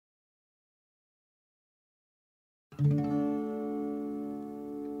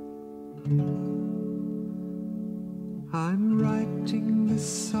I'm writing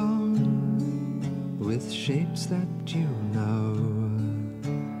this song with shapes that you know,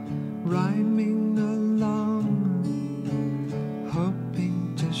 rhyming along,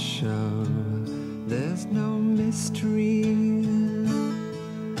 hoping to show there's no mystery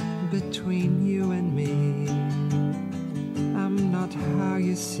between you and me. I'm not how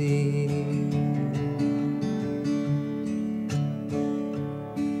you see.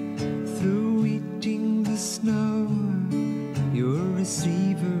 Through eating the snow, your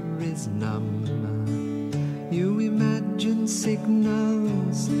receiver is numb. You imagine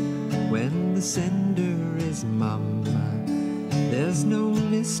signals when the sender is mum. There's no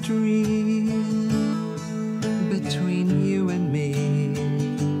mystery between you and me.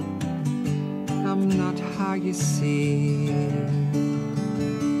 I'm not how you see.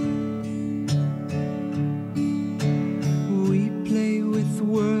 We play with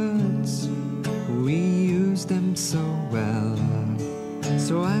words, we use them so well.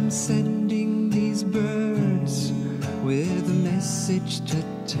 So I'm sending these birds with a message to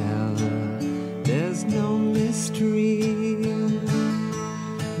tell. There's no mystery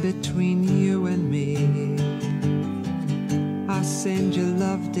between you and me. I send you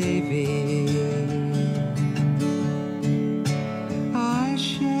love, Davy. I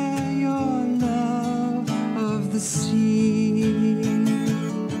share your love of the sea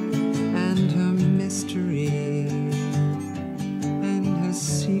and her mystery and her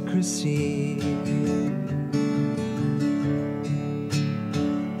secrecy.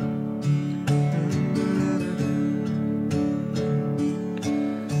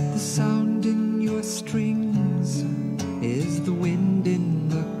 The sound in your strings is the wind in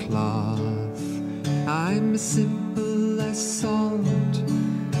the cloth. I'm as simple as salt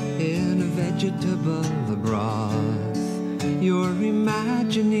in a vegetable broth. Your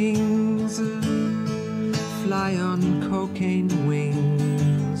imaginings fly on cocaine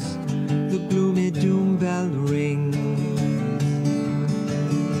wings. The gloomy doom bell rings.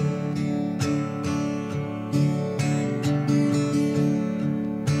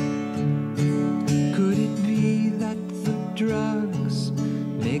 Could it be that the drugs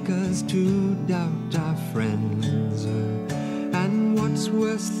make us to doubt our friends? And what's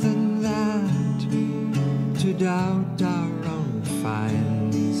worse than that, to doubt our own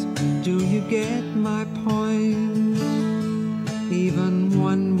finds? Do you get my point? Even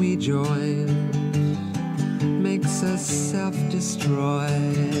one we join makes us self-destroy.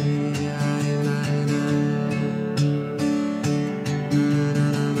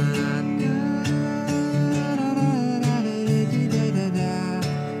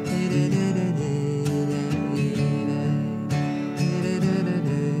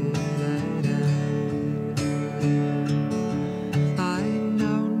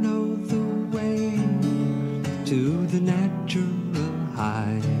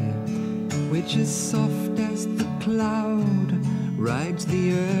 Which is soft as the cloud rides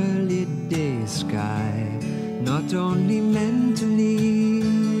the early day sky, not only mentally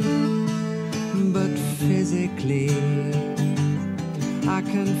but physically. I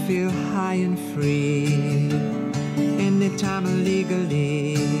can feel high and free anytime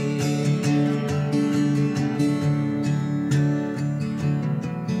illegally.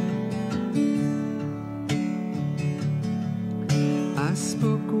 I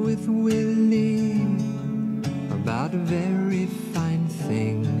spoke with Willie about a very fine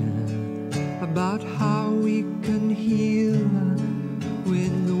thing, about how we can heal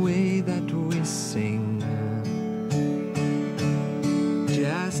with the way that we sing.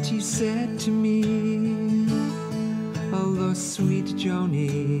 Just he said to me, although sweet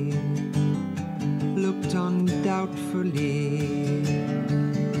Joni looked on doubtfully,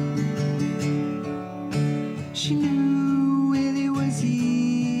 she knew Willie was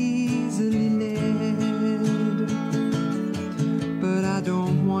easily led, but I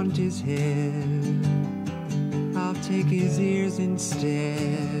don't want his head, I'll take his ears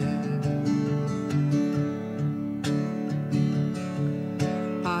instead.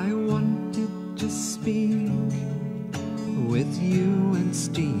 I wanted to speak with you and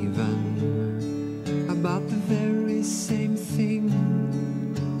Stephen about the very same thing,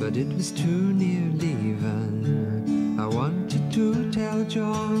 but it was too near leaving. I wanted to tell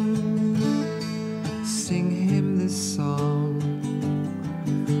John, sing him this song,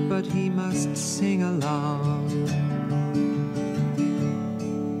 but he must sing along.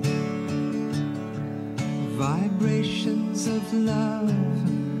 Vibrations of love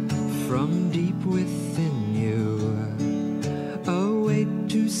from deep within you await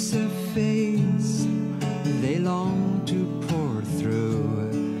to surface, they long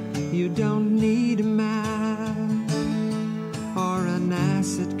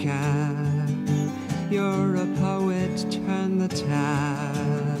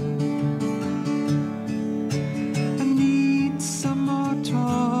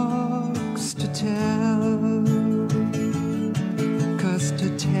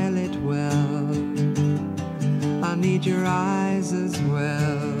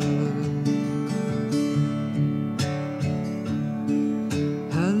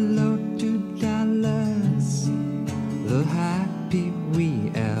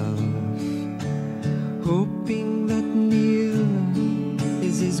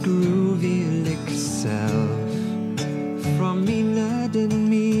his groovy lick self from Enid and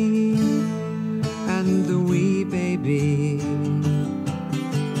me and the wee baby,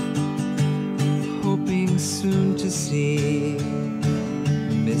 hoping soon to see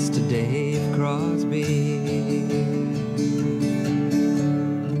Mr. Dave Crosby.